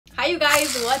Hi you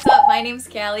guys, what's up? My name's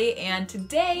Kally, and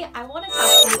today I want to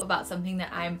talk to you about something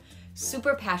that I'm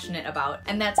super passionate about,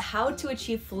 and that's how to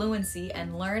achieve fluency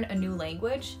and learn a new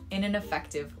language in an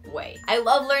effective way. I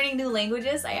love learning new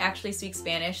languages. I actually speak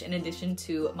Spanish in addition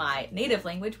to my native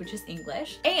language, which is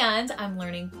English, and I'm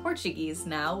learning Portuguese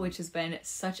now, which has been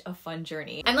such a fun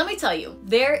journey. And let me tell you,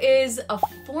 there is a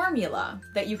formula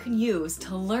that you can use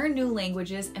to learn new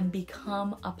languages and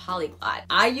become a polyglot.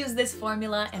 I use this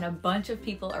formula, and a bunch of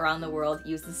people around the world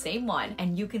use the same one,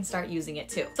 and you can start using it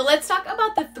too. So let's talk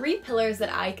about the 3 pillars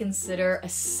that I consider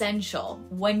essential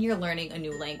when you're learning a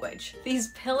new language. These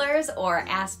pillars or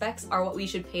aspects are what we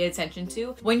should pay attention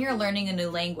to when you're learning a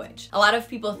new language. A lot of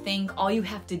people think all you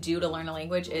have to do to learn a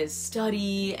language is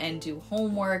study and do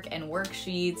homework and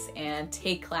worksheets and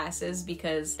take classes,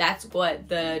 because that's what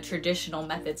the traditional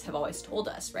methods have always told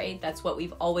us, right? That's what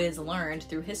we've always learned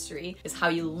through history, is how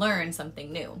you learn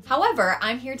something new. However,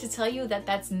 I'm here to tell you that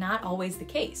that's not always the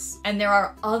case. And there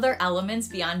are other elements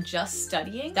beyond just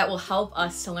studying that will help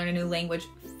us to learn a new language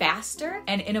faster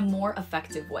and in a more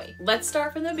effective way. Let's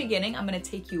start from the beginning. I'm going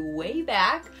to take you way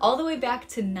back, all the way back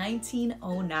to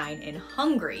 1909 in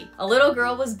Hungary. A little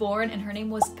girl was born and her name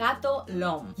was Kató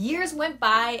Lomb. Years went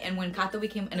by, and when Kató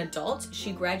became an adult,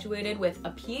 she graduated with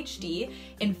a PhD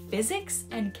in physics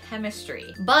and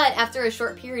chemistry. But after a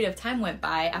short period of time went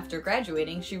by after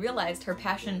graduating, she realized her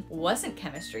passion wasn't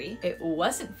chemistry, it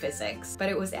wasn't physics, but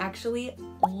it was actually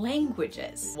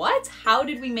languages. What? How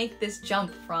did we make this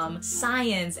jump from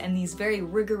science and these very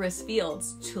rigorous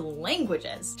fields to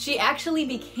languages? She actually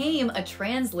became a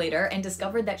translator and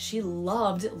discovered that she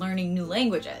loved learning new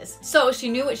languages. So she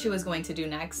knew what she was going to do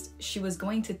next. She was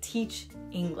going to teach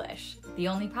English. The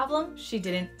only problem, she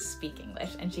didn't speak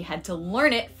English, and she had to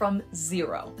learn it from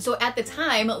zero. So at the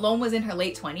time, Lomb was in her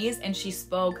late 20s, and she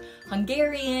spoke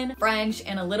Hungarian, French,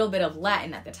 and a little bit of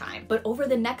Latin at the time. But over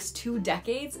the next 2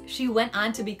 decades, she went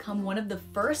on to become one of the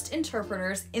first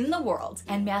interpreters in the world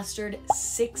and mastered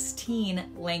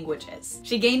 16 languages.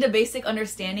 She gained a basic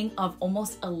understanding of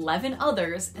almost 11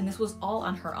 others, and this was all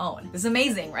on her own. This is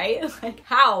amazing, right? Like,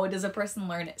 how does a person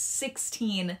learn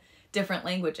 16 different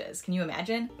languages? Can you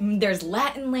imagine? There's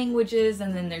Latin languages,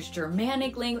 and then there's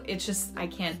Germanic language. It's just, I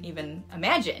can't even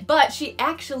imagine. But she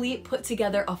actually put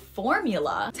together a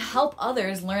formula to help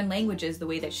others learn languages the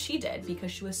way that she did,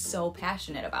 because she was so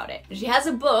passionate about it. And she has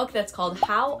a book that's called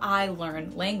How I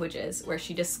Learn Languages, where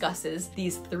she discusses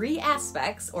these 3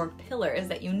 aspects or pillars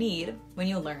that you need when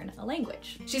you learn a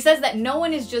language. She says that no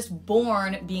one is just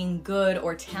born being good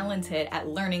or talented at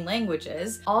learning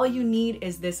languages. All you need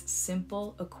is this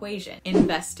simple equation.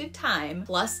 Invested time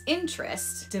plus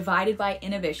interest divided by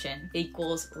inhibition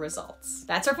equals results.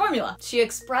 That's her formula. She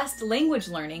expressed language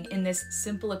learning in this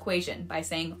simple equation by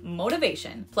saying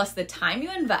motivation plus the time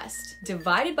you invest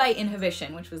divided by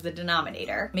inhibition, which was the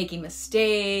denominator, making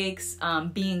mistakes,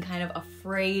 being kind of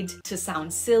afraid to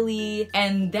sound silly,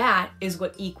 and that is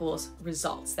what equals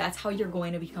results. That's how you're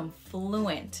going to become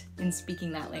fluent in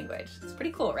speaking that language. It's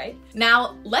pretty cool, right?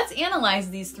 Now, let's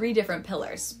analyze these 3 different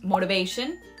pillars: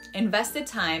 motivation, invested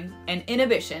time, and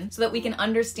inhibition, so that we can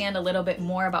understand a little bit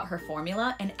more about her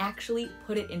formula and actually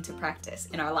put it into practice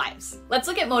in our lives. Let's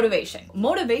look at motivation.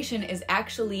 Motivation is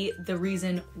actually the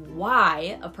reason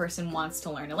why a person wants to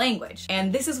learn a language.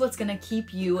 And this is what's gonna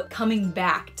keep you coming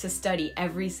back to study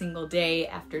every single day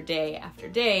after day after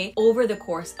day over the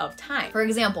course of time. For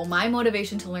example, my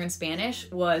motivation to learn Spanish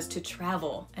was to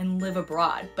travel and live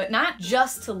abroad, but not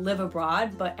just to live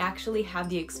abroad, but actually have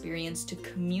the experience to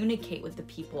communicate with the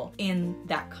people in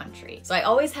that country. So I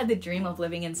always had the dream of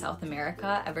living in South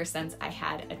America ever since I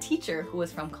had a teacher who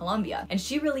was from Colombia, and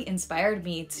she really inspired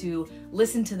me to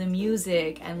listen to the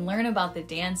music and learn about the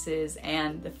dances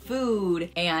and the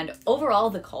food and overall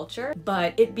the culture.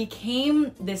 But it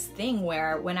became this thing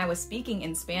where when I was speaking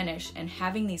in Spanish and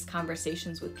having these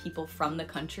conversations with people from the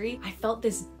country, I felt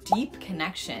this deep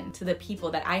connection to the people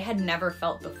that I had never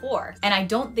felt before. And I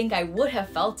don't think I would have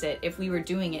felt it if we were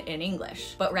doing it in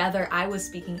English, but rather I was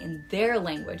speaking in their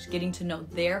language, getting to know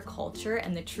their culture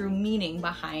and the true meaning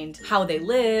behind how they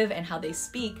live and how they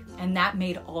speak, and that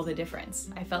made all the difference.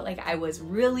 I felt like I was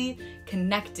really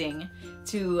connecting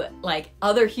to like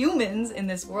other humans in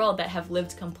this world that have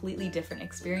lived completely different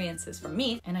experiences from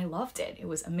me, and I loved it. It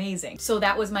was amazing. So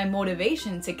that was my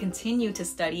motivation to continue to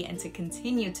study and to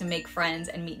continue to make friends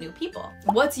and meet new people.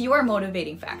 What's your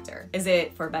motivating factor? Is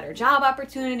it for better job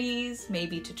opportunities?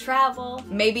 Maybe to travel?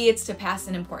 Maybe it's to pass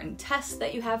an important test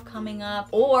that you have coming up,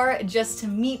 or just to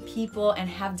meet people and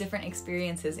have different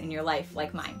experiences in your life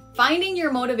like mine. Finding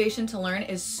your motivation to learn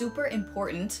is super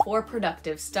important for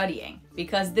productive studying,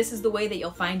 because this is the way that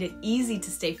you'll find it easy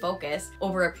to stay focused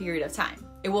over a period of time.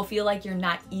 It will feel like you're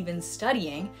not even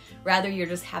studying, rather you're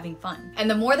just having fun. And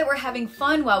the more that we're having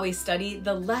fun while we study,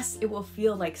 the less it will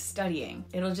feel like studying.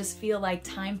 It'll just feel like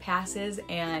time passes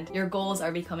and your goals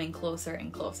are becoming closer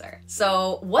and closer.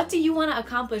 So what do you want to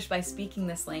accomplish by speaking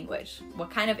this language?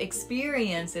 What kind of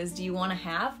experiences do you want to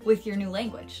have with your new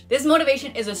language? This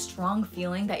motivation is a strong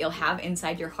feeling that you'll have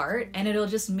inside your heart, and it'll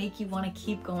just make you want to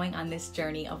keep going on this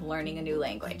journey of learning a new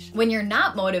language. When you're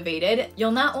not motivated,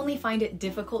 you'll not only find it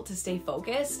difficult to stay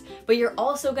focused, but you're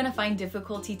also going to find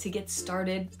difficulty to get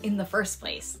started in the first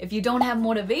place. If you don't have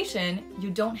motivation, you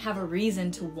don't have a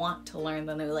reason to want to learn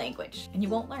the new language, and you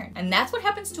won't learn. And that's what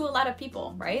happens to a lot of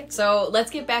people, right? So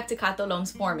let's get back to Kató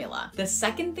Lomb's formula. The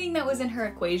second thing that was in her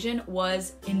equation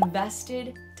was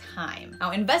invested time.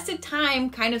 Now, invested time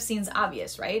kind of seems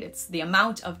obvious, right? It's the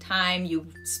amount of time you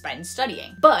spend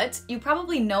studying. But you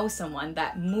probably know someone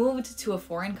that moved to a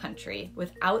foreign country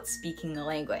without speaking the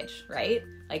language, right?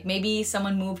 Like maybe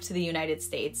someone moved to the United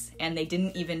States and they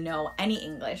didn't even know any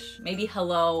English, maybe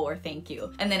hello or thank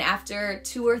you. And then after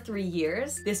 2 or 3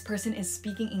 years, this person is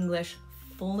speaking English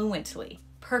fluently.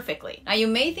 Perfectly. Now, you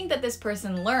may think that this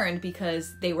person learned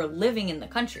because they were living in the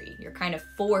country. You're kind of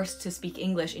forced to speak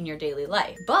English in your daily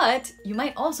life. But you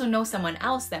might also know someone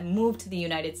else that moved to the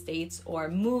United States or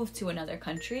moved to another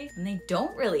country and they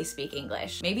don't really speak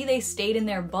English. Maybe they stayed in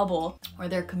their bubble or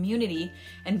their community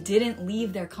and didn't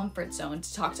leave their comfort zone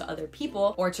to talk to other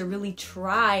people or to really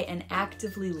try and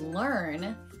actively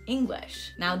learn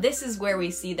English. Now, this is where we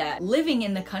see that living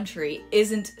in the country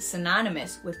isn't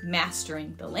synonymous with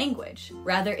mastering the language.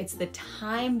 Rather, it's the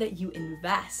time that you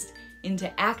invest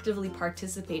into actively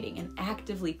participating and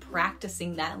actively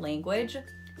practicing that language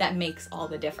that makes all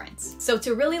the difference. So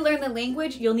to really learn the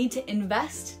language, you'll need to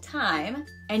invest time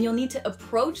and you'll need to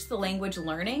approach the language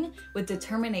learning with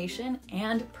determination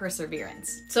and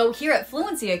perseverance. So here at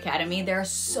Fluency Academy, there are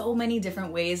so many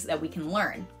different ways that we can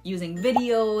learn, using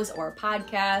videos or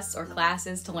podcasts or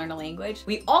classes to learn a language.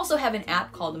 We also have an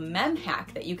app called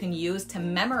MemHack that you can use to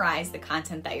memorize the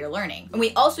content that you're learning. And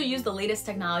we also use the latest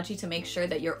technology to make sure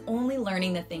that you're only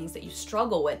learning the things that you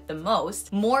struggle with the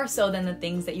most, more so than the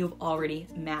things that you've already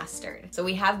mastered. So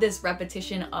we have this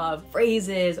repetition of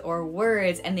phrases or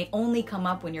words, and they only come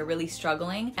up when you're really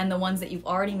struggling, and the ones that you've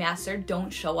already mastered don't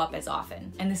show up as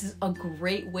often. And this is a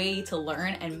great way to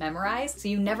learn and memorize so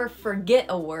you never forget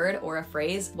a word or a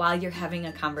phrase while you're having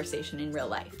a conversation in real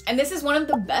life. And this is one of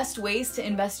the best ways to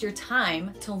invest your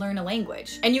time to learn a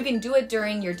language. And you can do it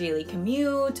during your daily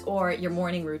commute or your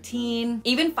morning routine.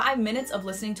 Even 5 minutes of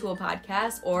listening to a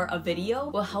podcast or a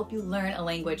video will help you learn a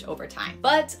language over time.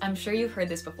 But I'm sure you've heard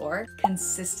this before,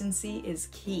 consistency is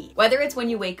key. Whether it's when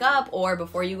you wake up or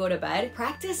before you go to bed,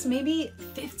 practice maybe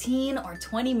 15 or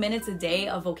 20 minutes a day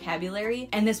of vocabulary,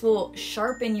 and this will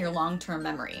sharpen your long-term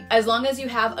memory. As long as you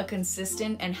have a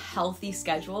consistent and healthy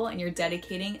schedule and you're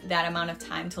dedicating that amount of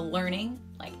time to learning,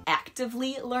 like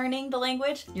actively learning the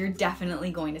language, you're definitely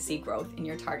going to see growth in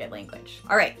your target language.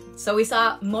 All right, so we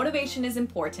saw motivation is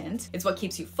important. It's what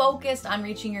keeps you focused on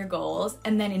reaching your goals.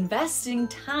 And then investing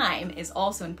time is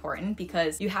also important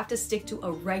because you have to stick to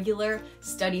a regular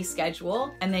study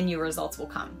schedule and then your results will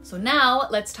come. So now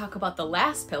let's talk about the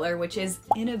last pillar, which is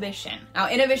inhibition. Now,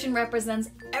 inhibition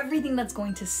represents everything that's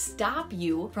going to stop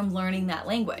you from learning that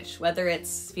language, whether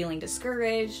it's feeling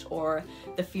discouraged or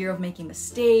the fear of making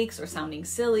mistakes or sounding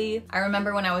silly. I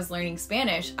remember when I was learning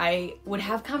Spanish, I would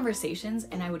have conversations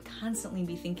and I would constantly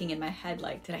be thinking in my head,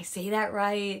 like, did I say that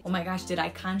right? Oh my gosh, did I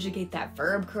conjugate that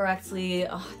verb correctly?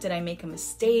 Oh, did I make a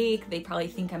mistake? They probably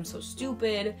think I'm so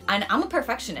stupid. And I'm a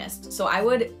perfectionist, so I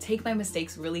would take my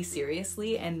mistakes really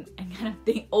seriously and kind of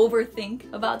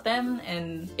overthink about them.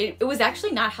 And it was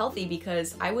actually not healthy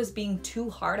because I was being too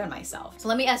hard on myself. So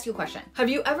let me ask you a question. Have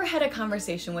you ever had a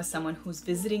conversation with someone who's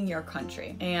visiting your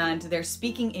country and they're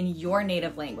speaking in your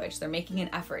native language? They're making an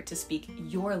effort to speak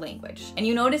your language. And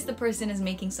you notice the person is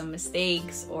making some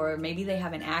mistakes, or maybe they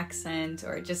have an accent,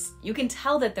 or just, you can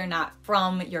tell that they're not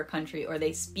from your country or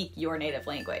they speak your native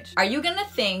language. Are you gonna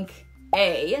think,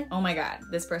 A, oh my God,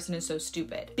 this person is so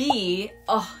stupid. B,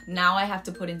 oh, now I have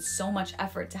to put in so much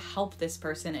effort to help this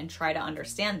person and try to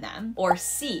understand them. Or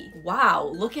C,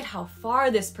 wow, look at how far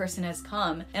this person has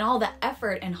come and all the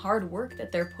effort and hard work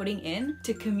that they're putting in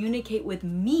to communicate with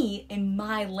me in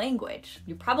my language.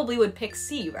 You probably would pick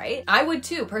C, right? I would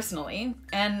too, personally.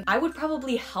 And I would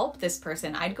probably help this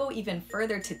person. I'd go even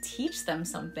further to teach them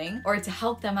something or to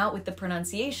help them out with the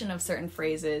pronunciation of certain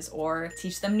phrases or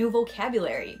teach them new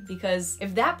vocabulary, because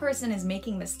if that person is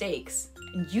making mistakes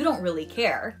and you don't really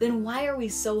care, then why are we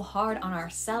so hard on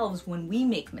ourselves when we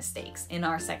make mistakes in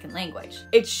our second language?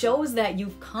 It shows that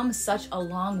you've come such a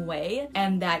long way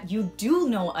and that you do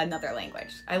know another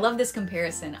language. I love this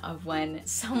comparison of when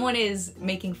someone is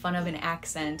making fun of an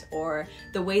accent or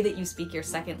the way that you speak your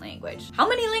second language. How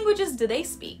many languages do they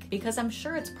speak? Because I'm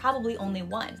sure it's probably only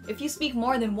one. If you speak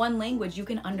more than one language, you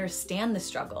can understand the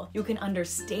struggle. You can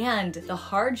understand the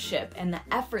hardship and the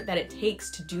effort that it takes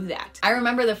to do that. I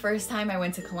remember the first time I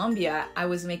went to Colombia, I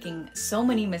was making so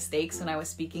many mistakes when I was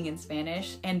speaking in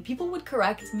Spanish, and people would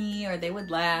correct me or they would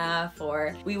laugh,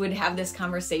 or we would have this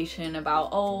conversation about,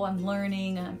 oh, I'm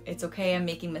learning, it's okay, I'm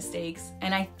making mistakes.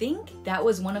 And I think that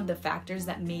was one of the factors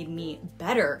that made me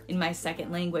better in my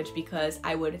second language, because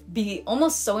I would be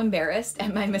almost so embarrassed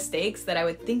at my mistakes that I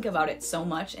would think about it so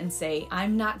much and say,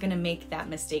 I'm not gonna make that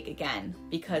mistake again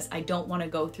because I don't want to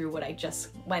go through what I just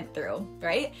went through,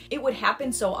 right? It would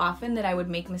happen so often that I would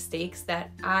make mistakes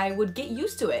that I would get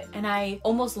used to it, and I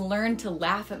almost learned to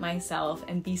laugh at myself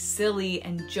and be silly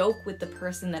and joke with the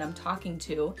person that I'm talking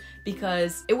to,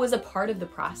 because it was a part of the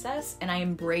process and I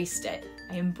embraced it.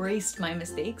 I embraced my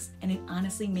mistakes, and it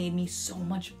honestly made me so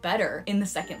much better in the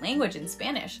second language, in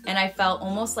Spanish. And I felt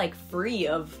almost like free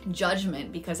of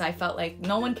judgment, because I felt like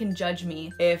no one can judge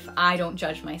me if I don't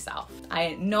judge myself.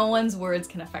 No one's words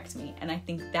can affect me, and I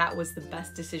think that was the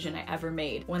best decision I ever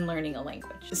made when learning a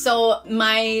language. So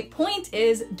my point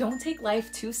is, don't take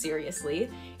life too seriously.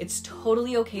 It's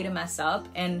totally okay to mess up,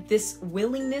 and this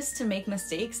willingness to make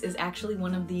mistakes is actually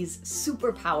one of these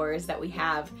superpowers that we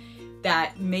have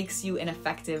that makes you an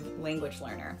effective language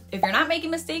learner. If you're not making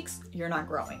mistakes, you're not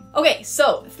growing. Okay,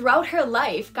 so throughout her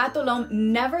life, Kató Lomb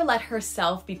never let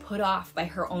herself be put off by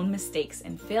her own mistakes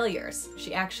and failures.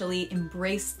 She actually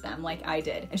embraced them like I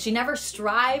did, and she never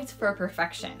strived for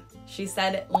perfection. She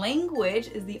said, language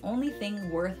is the only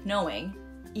thing worth knowing,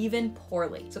 even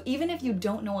poorly. So even if you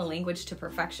don't know a language to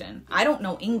perfection, I don't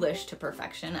know English to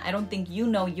perfection, I don't think you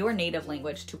know your native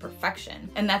language to perfection,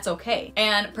 and that's okay.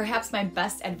 And perhaps my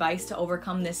best advice to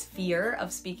overcome this fear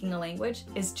of speaking a language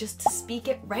is just to speak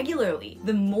it regularly.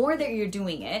 The more that you're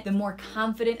doing it, the more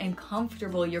confident and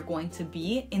comfortable you're going to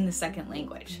be in the second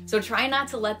language. So try not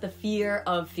to let the fear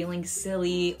of feeling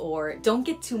silly, or don't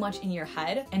get too much in your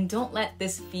head, and don't let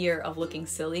this fear of looking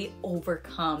silly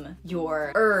overcome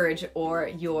your urge or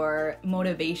your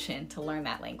motivation to learn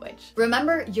that language.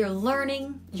 Remember, you're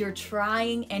learning, you're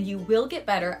trying, and you will get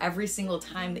better every single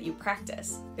time that you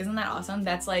practice. Isn't that awesome?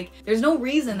 That's like, there's no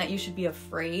reason that you should be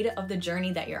afraid of the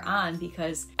journey that you're on,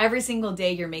 because every single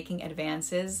day you're making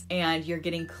advances and you're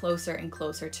getting closer and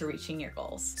closer to reaching your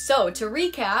goals. So to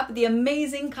recap, the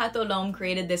amazing Kató Lomb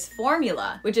created this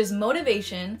formula, which is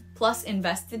motivation plus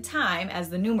invested time as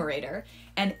the numerator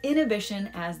and inhibition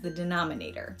as the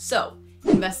denominator. So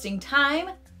investing time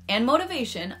and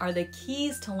motivation are the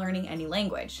keys to learning any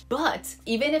language. But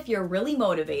even if you're really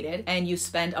motivated and you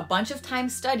spend a bunch of time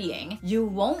studying, you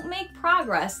won't make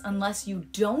progress unless you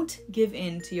don't give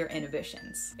in to your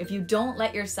inhibitions. If you don't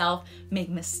let yourself make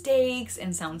mistakes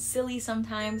and sound silly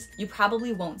sometimes, you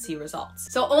probably won't see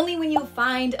results. So only when you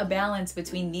find a balance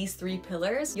between these three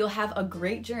pillars, you'll have a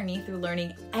great journey through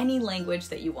learning any language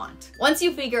that you want. Once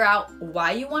you figure out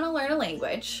why you want to learn a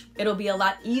language, it'll be a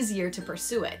lot easier to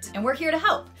pursue it. And we're here to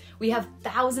help. We have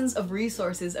thousands of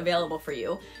resources available for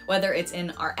you, whether it's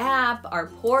in our app, our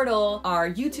portal, our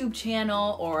YouTube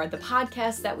channel, or the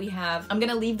podcast that we have. I'm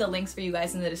gonna leave the links for you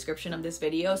guys in the description of this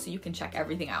video so you can check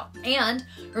everything out. And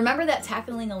remember that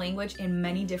tackling a language in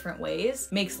many different ways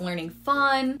makes learning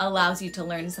fun, allows you to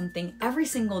learn something every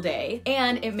single day,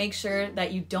 and it makes sure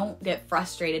that you don't get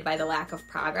frustrated by the lack of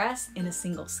progress in a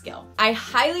single skill. I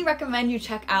highly recommend you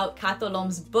check out Kató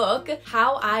Lomb's book,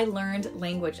 How I Learned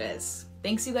Languages.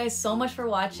 Thanks you guys so much for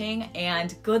watching,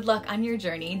 and good luck on your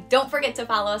journey. Don't forget to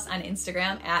follow us on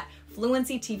Instagram at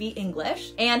Fluency TV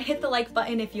English, and hit the like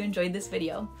button if you enjoyed this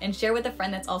video, and share with a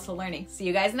friend that's also learning. See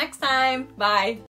you guys next time. Bye.